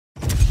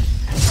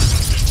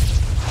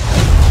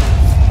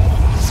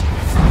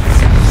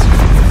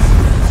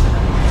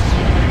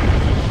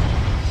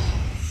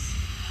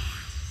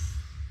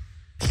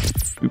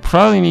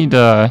probably need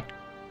to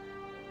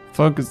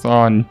focus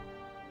on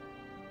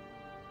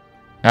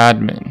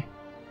admin.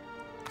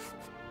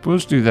 But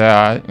let's do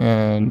that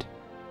and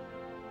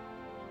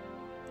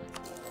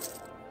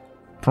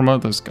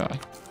promote this guy.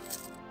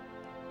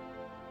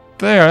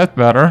 There, that's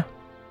better.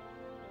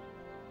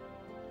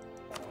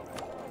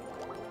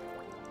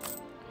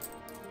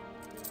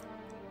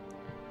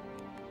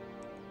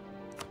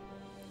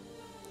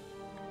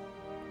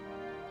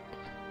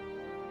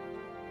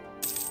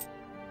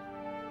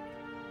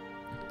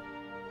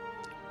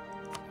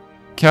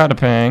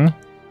 Catapang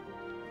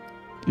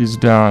is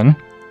done.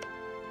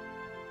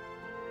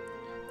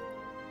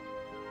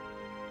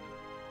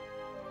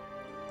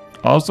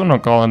 Also no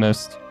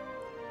colonist.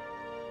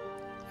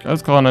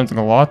 Guys colonizing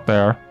a lot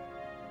there.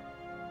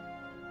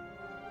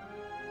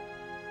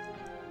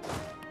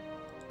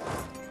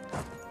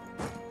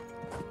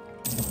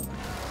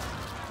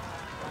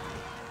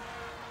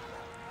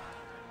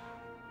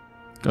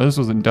 This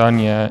wasn't done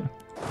yet.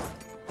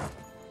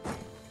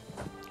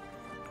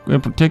 We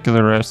have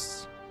particularists.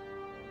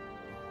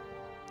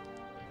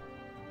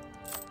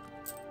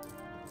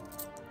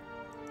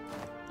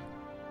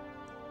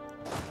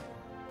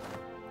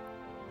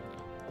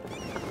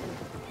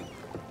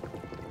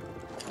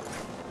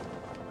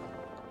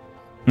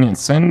 And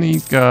send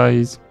these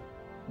guys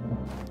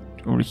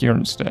over here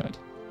instead.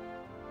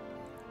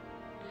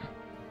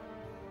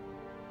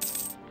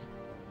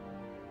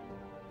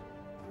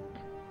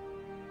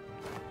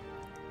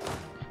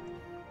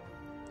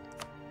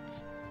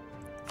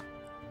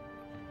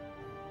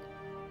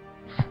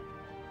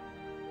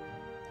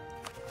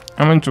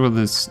 How much will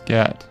this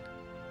get?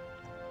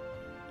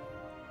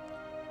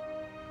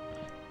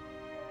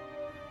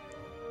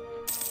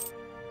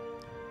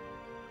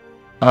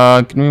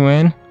 Can we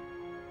win?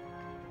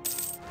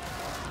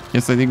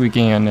 Yes, I think we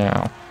can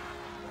now.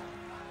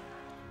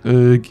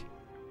 Ugh.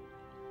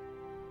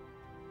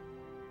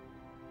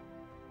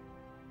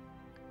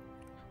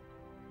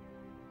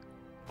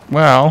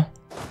 Well,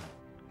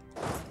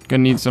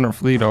 gonna need to send our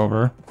fleet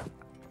over.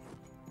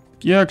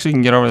 You actually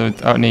can get over there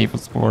without naval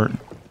support.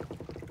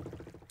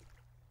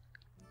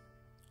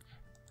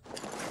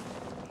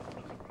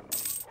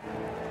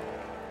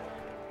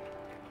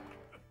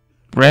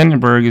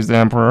 Brandenburg is the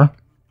emperor.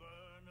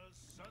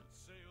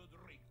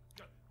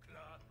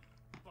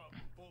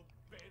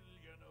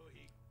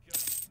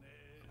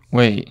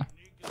 Wait.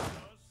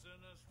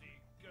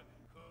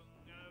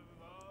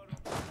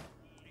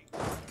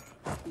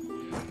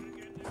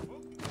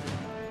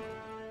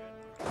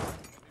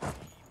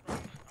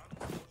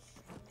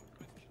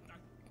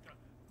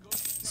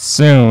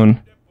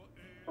 Soon.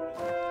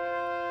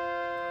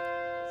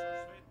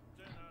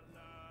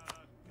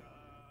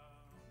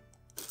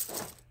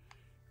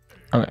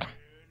 Okay.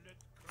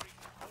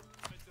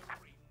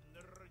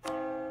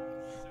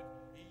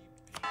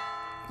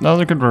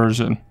 Another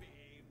conversion.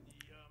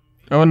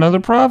 Oh, another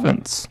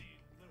province.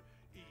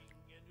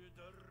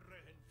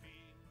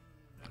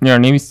 Yeah, our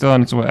navy's still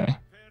on its way.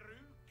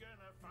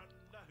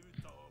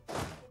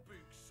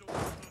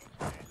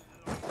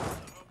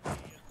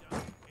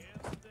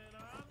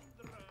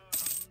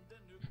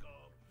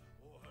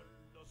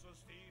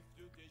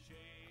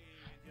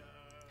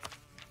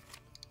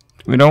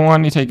 We don't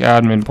want to take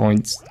admin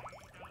points.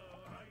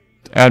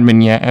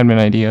 Admin, yeah, admin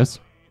ideas.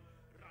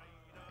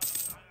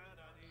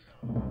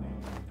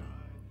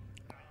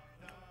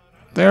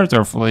 There's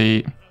our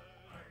fleet.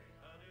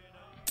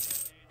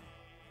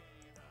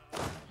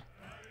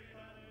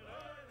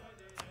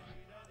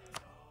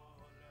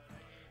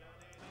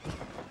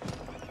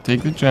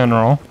 Take the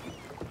general.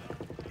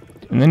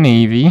 And the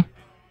navy.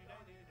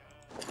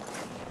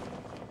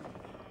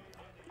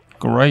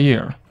 Go right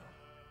here.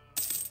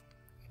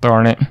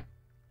 Darn it.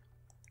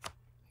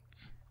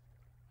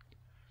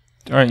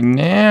 Alright,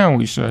 now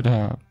we should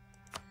have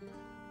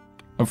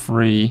a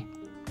free.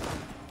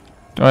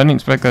 Oh, I didn't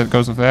expect that to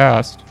go so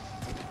fast.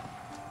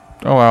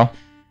 Oh well.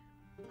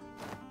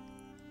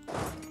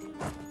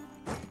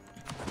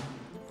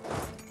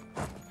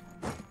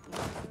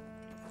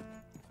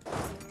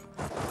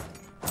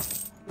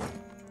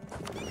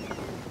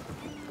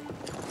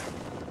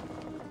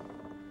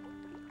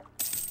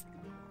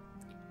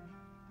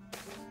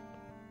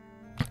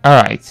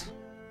 Alright.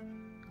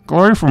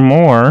 Glory for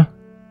more.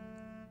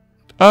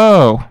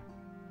 Oh!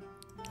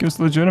 Give us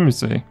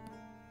legitimacy.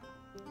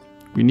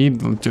 We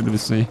need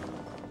legitimacy.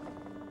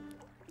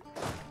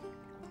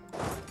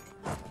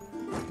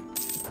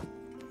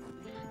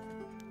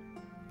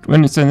 We're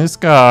gonna send this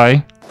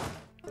guy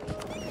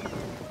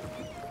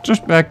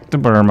just back to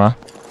Burma.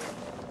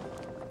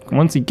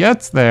 Once he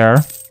gets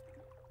there,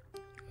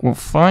 we'll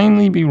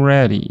finally be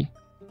ready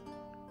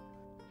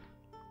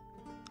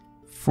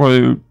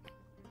for,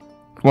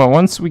 well,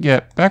 once we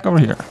get back over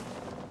here,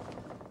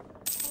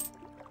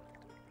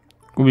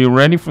 we'll be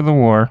ready for the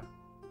war.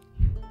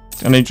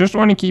 And I just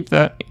want to keep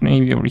that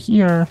navy over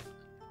here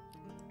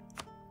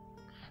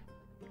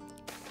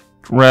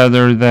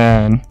rather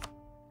than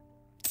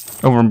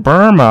over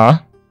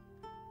Burma,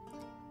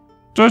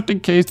 just in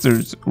case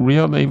there's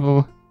real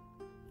naval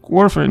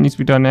warfare that needs to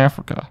be done in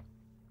Africa.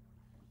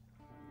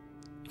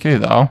 Okay,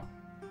 though.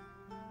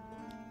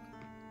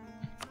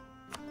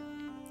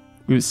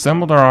 We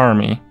assembled our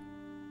army.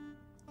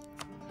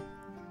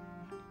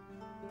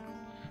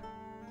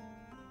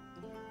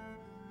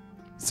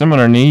 Assembled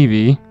our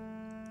navy.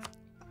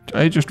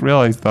 I just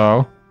realized,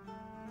 though,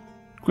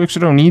 we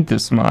actually don't need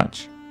this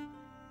much.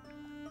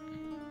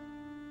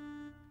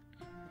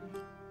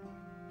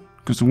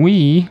 Because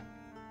we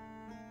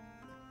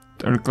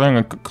are declaring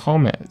a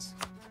Comes.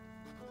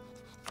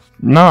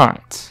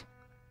 Not.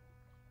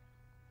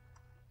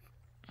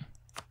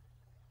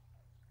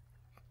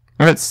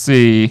 Let's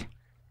see.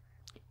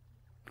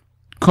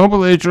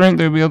 Co-belligerent,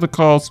 they'll be able to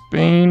call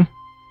Spain,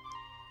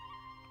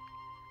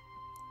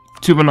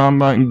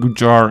 Tubanamba, and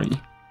Gujari.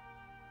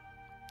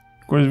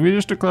 Of course, we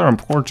just declare on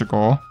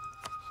Portugal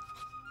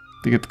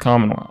to get the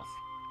Commonwealth.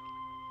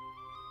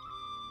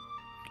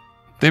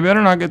 They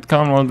better not get the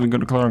Commonwealth if we go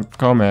declare on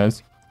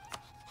Comes.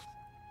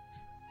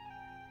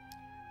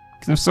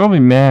 Because if so, I'll be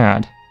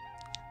mad.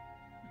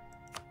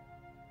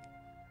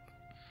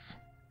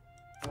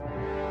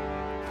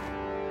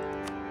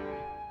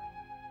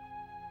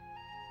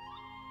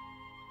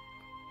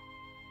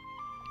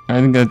 I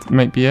think that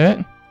might be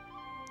it.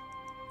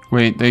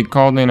 Wait, they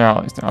called in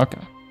allies. Okay.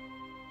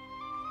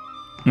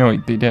 No,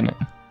 wait, they didn't.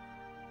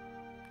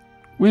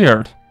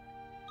 Weird.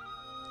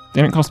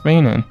 They didn't call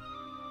Spain in.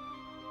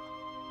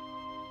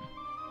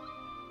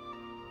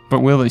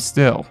 But will they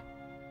still?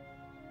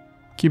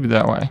 Keep it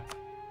that way.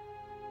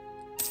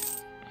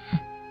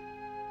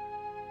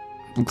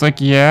 Looks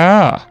like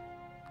yeah.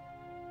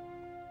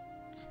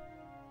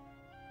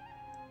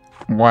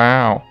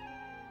 Wow.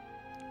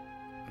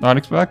 Not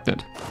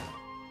expected.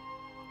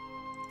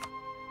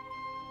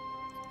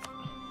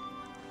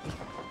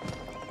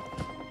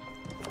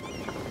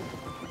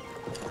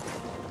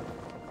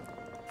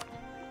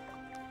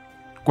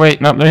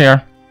 Wait, no, they're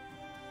here.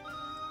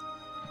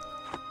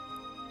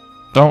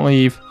 Don't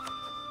leave.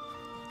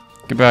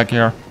 Get back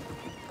here.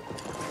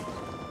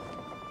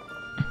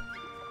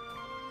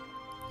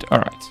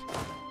 Alright.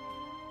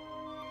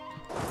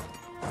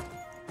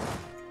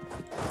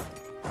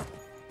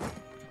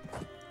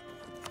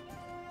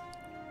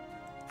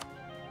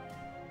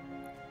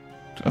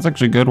 That's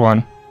actually a good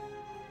one.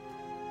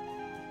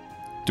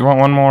 Do you want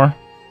one more?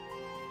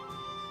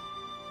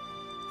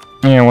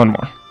 Yeah, one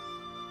more.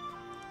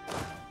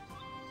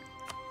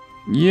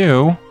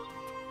 You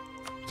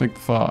take the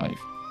 5. I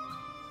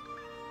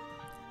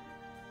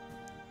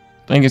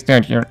think it's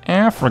down here in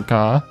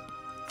Africa.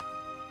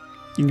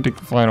 You can take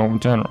the final in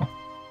general.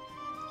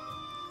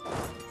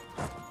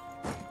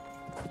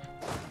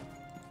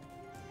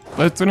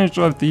 Let's finish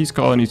off these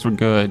colonies for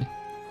good.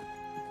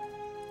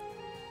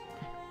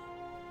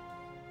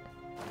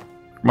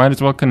 Might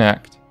as well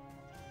connect.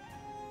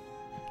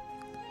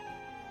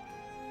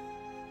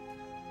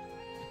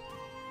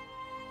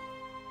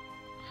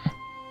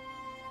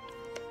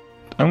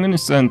 I'm going to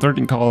send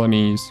 13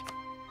 colonies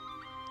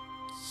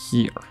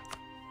here.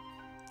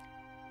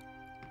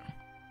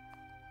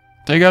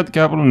 Take out the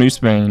capital, New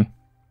Spain.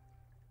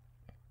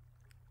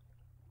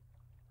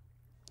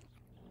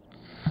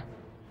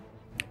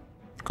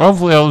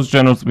 Hopefully all those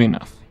generals will be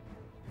enough.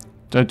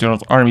 That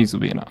generals' armies will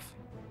be enough.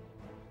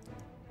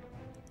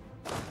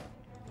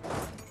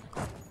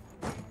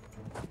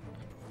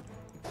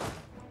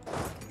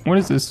 What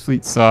is this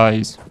fleet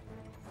size?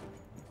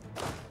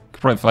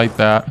 Could probably fight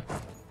that.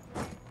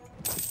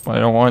 But I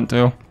don't want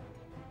to.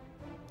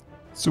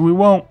 So we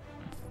won't.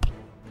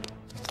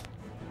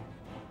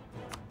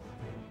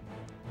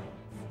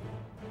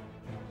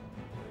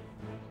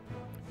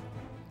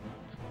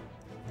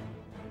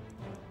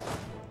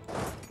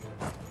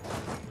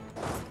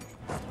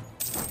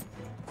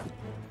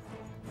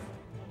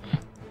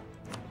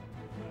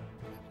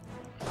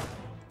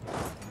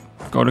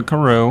 Go to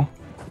Karoo.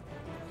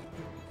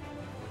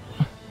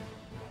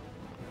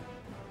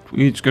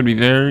 We each gotta be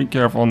very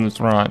careful on this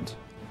front.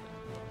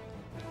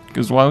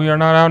 Because while we are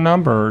not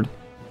outnumbered,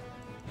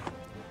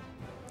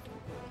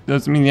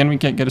 doesn't mean the enemy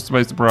can't get us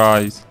by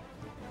surprise.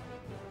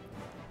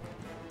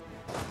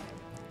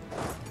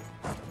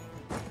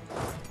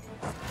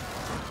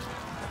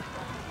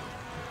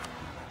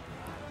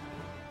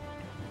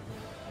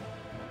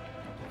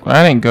 Well,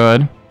 that ain't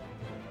good.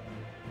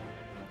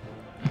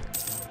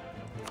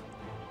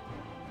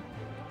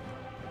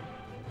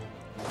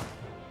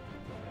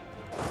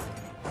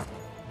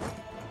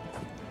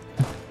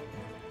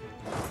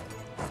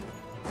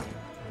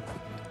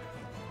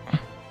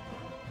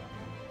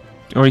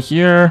 Over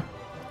here,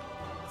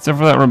 except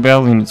for that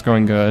rebellion, it's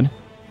going good.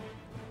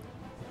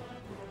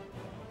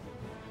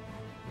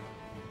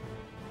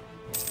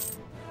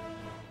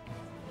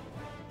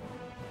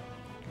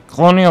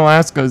 Colonial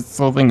Alaska is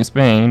the whole thing of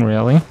Spain,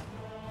 really.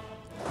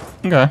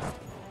 Okay.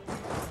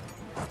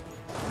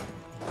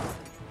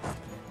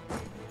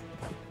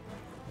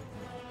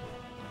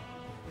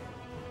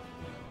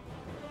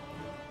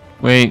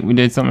 Wait, we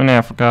did something in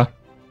Africa.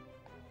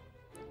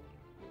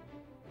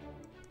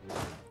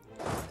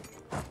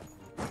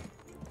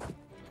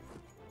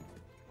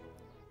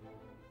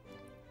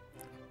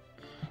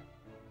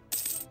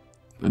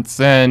 Let's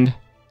send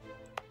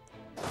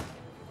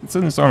Let's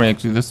send this army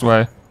actually this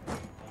way.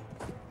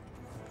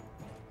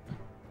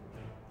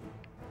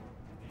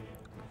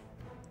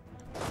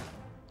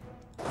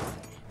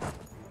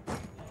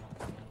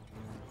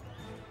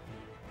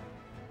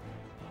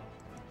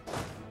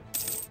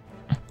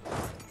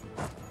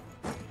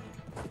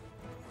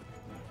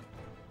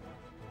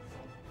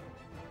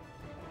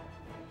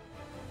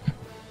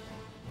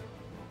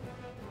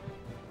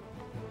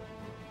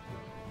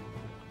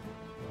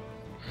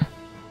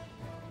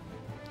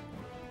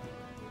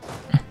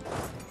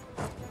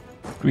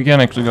 We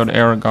can't actually go to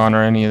Aragon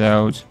or any of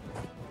those.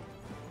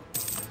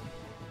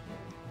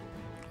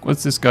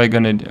 What's this guy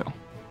gonna do?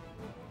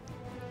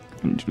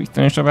 Did we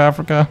finish up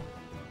Africa?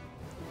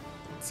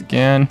 Once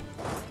again.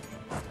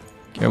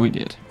 Yeah, we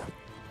did.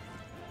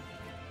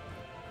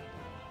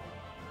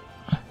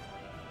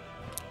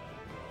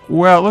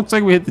 Well, it looks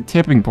like we hit the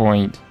tipping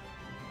point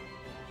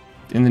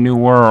in the New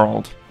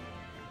World.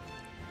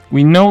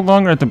 We no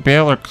longer have to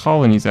bail our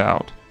colonies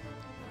out.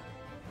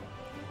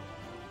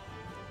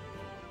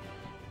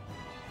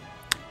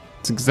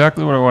 It's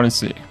exactly what I want to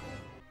see.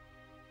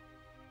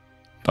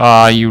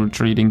 Ah, you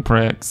retreating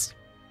pricks.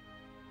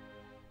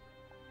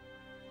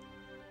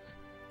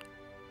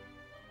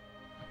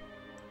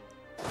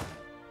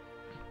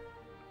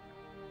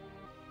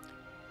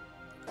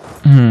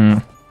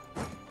 Can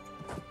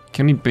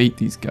we bait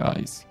these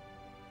guys?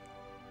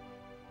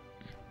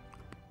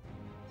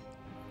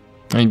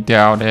 I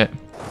doubt it.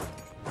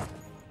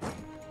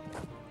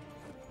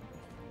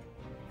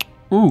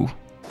 Ooh.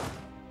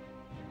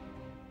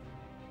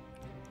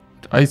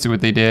 I see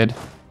what they did.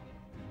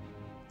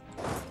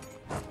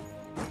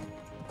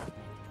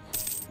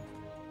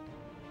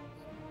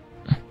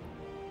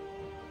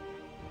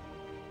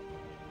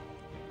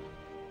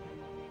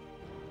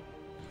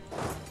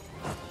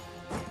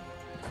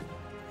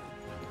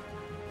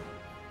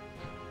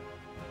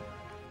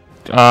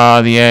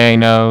 Ah, the AA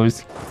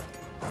knows.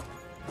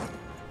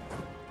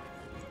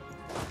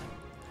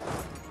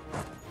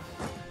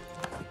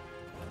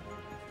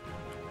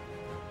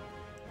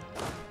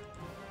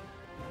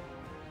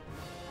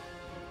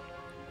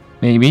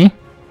 Maybe.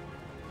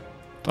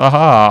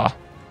 Aha.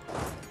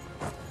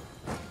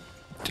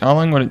 How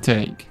long would it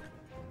take?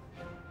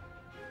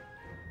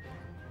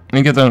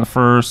 They get there on the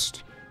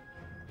first.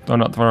 No,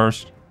 not the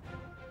first.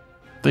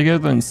 They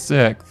get there on the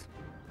 6th.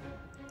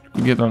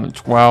 We get there on the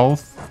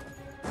 12th.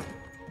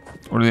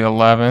 Or the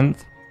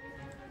 11th.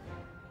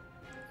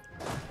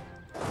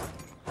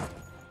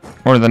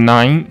 Or the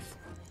 9th.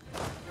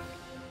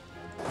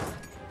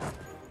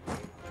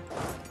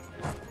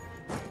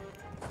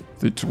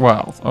 The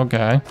 12th,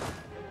 okay.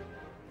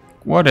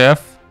 What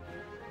if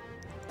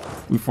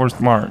we forced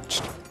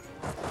marched?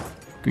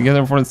 Could we get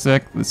there before the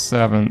 6th, the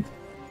 7th?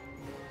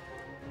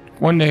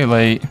 1 day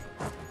late.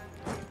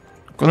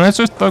 Well, let's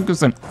just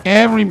focus on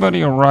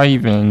everybody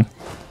arriving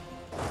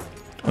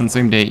on the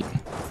same date.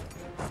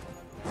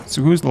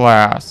 So who's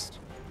last?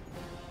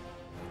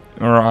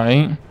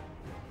 Alright.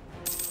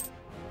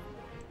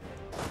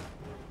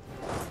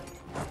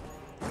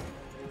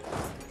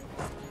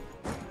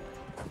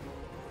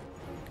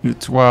 The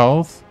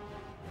 12th.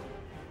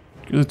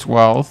 The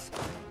 12th.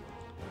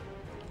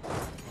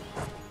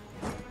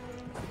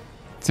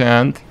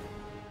 10th.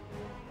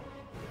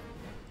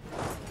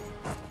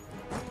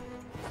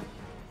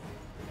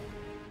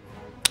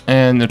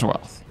 And the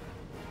 12th.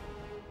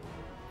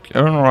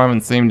 Everyone arrive on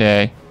the same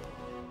day.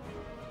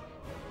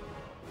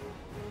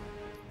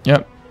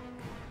 Yep.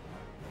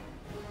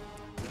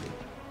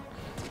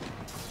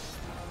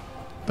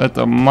 That's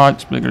a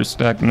much bigger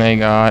stack than they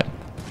got.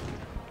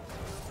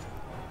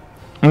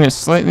 We have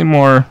slightly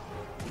more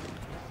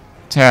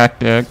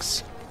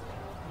tactics.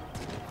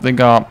 They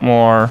got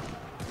more.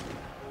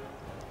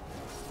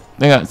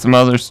 They got some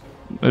other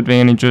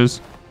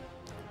advantages.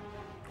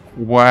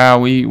 Wow,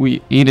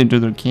 we ate into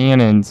their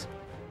cannons.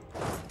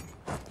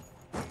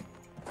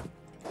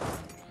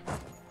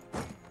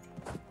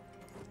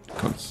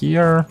 Go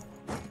here.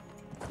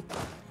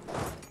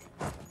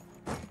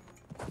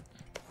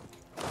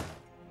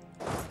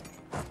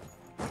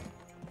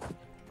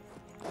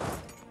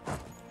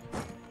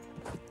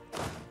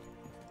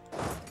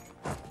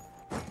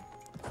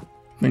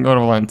 Then go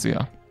to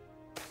Valencia.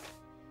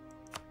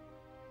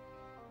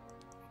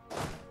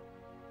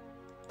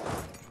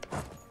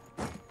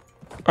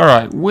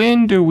 Alright,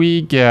 when do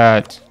we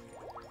get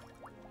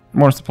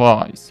more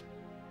supplies?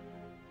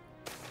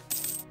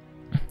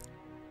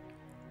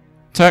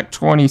 Tech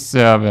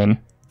 27.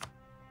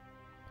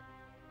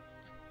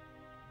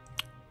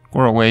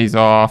 We're a ways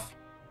off.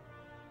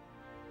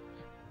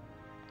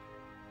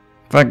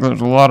 In fact,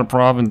 there's a lot of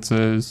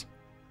provinces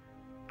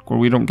where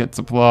we don't get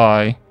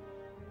supply.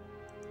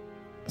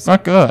 It's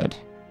not good.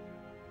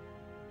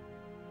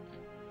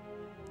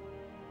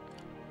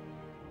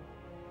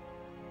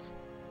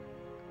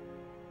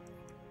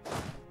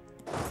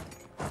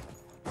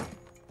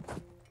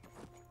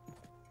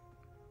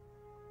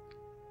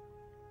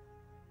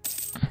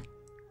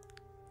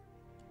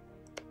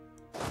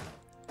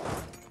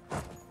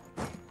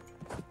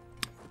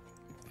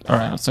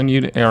 Alright, I'll send you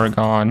to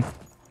Aragon.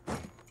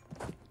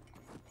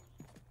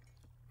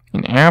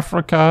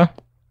 Africa.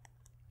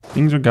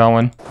 Things are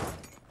going.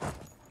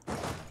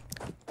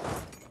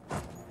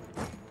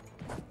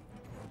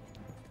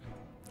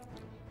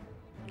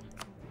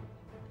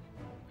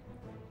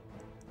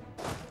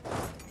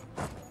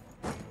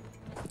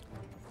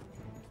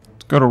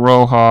 Let's go to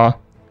Roja.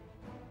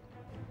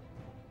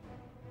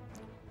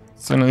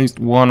 Send at least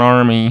one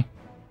army.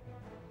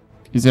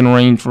 Is in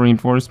range for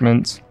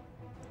reinforcements.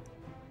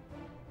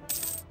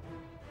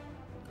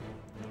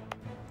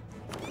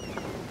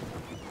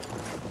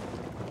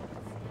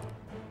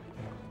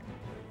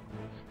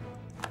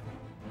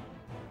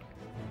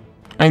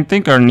 I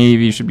think our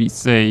navy should be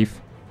safe.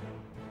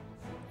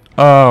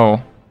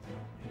 Oh.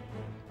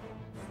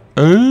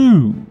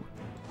 Oh.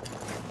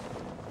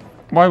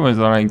 Why was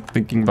I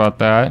thinking about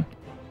that?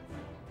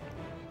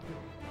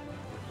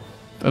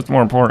 That's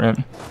more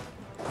important.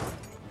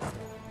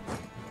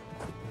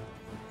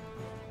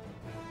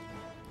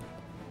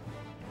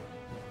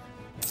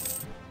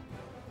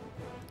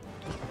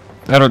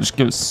 That'll just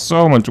give us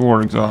so much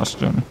war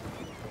exhaustion.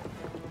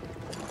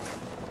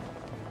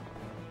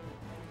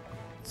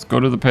 Let's go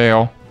to the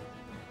Pale.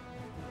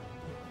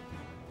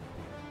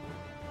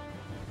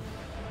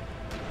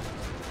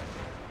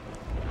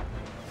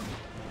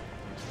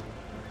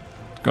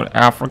 Let's go to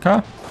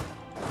Africa.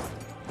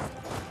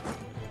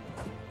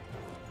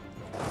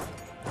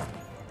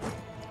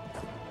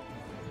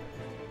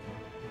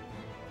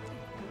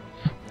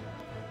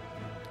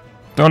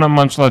 Don't have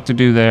much left to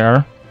do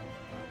there.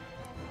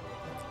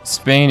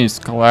 Spain is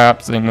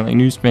collapsing, like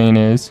New Spain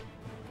is.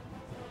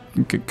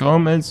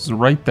 Gomez is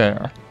right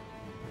there.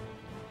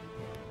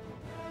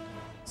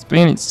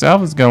 Spain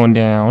itself is going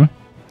down.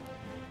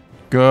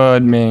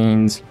 Good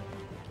means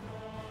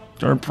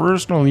our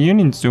personal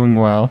union's doing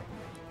well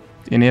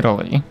in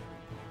Italy.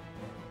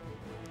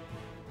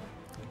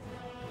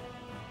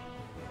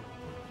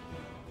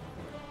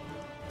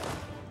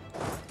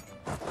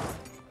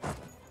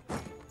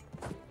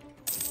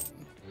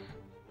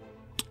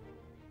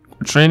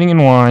 We're trading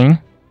in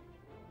wine.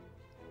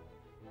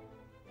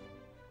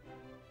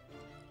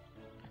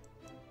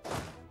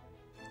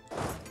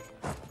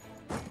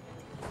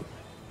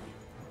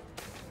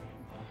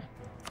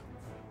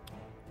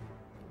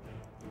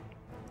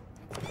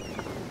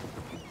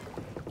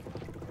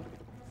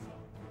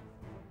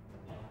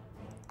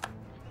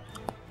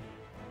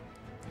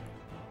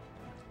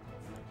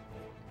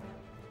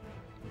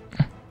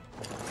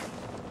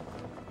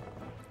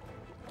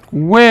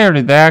 Where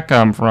did that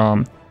come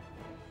from?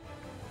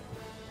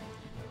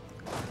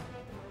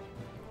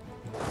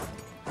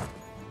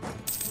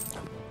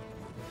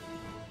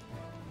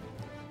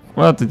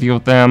 We'll have to deal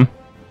with them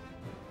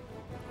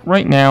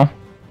right now.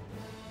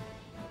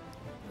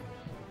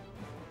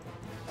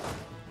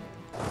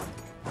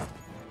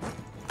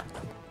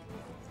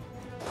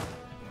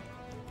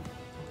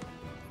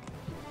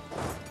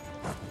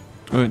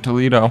 Good,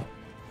 Toledo.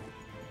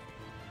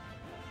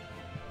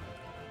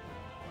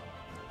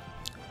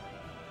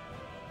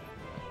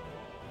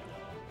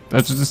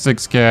 That's just a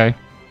 6K.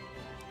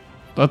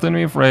 Nothing to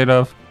be afraid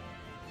of.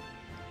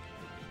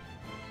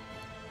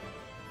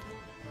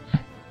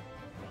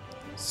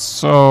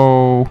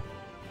 So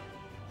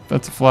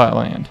that's a flat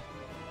land.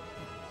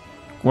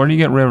 Where do you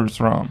get rivers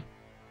from?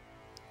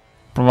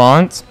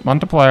 Provence,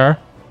 Montpellier,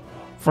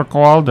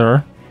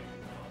 Forqualder,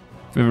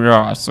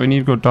 Viviras. So we need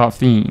to go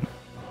Dauphine.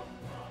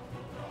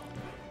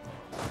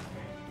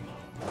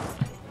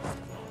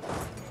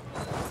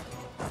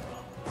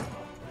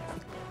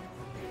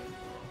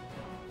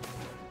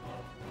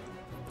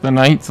 The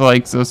Knights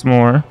likes us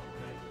more.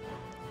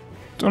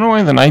 Don't know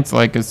why the Knights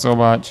like us so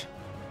much.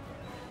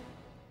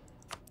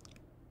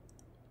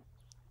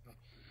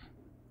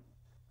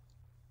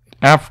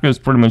 Africa's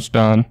pretty much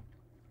done.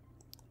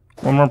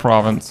 One more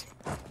province.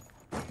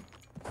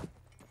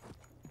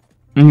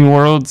 New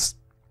World's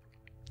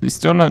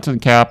still not to the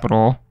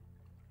capital.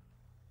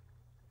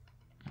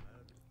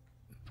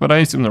 But I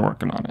assume they're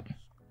working on it.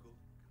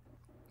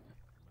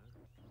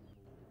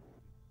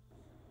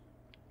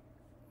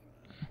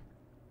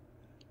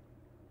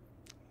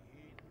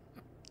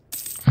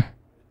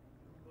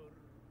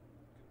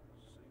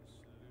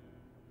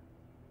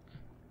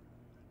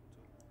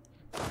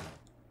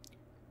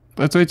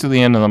 Let's wait till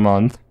the end of the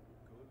month.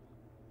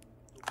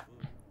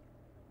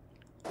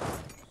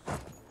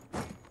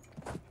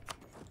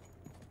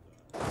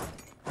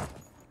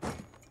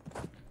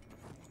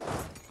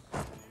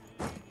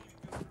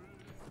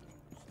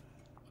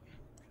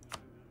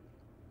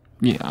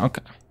 Yeah,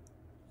 okay.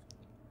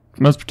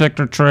 Must protect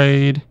our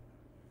trade.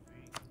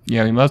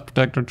 Yeah, we must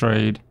protect our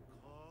trade.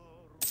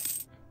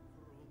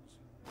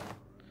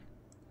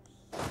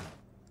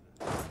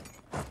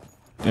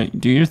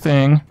 Do your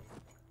thing.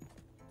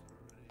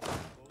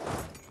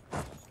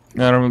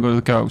 Now we'll go to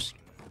the coast.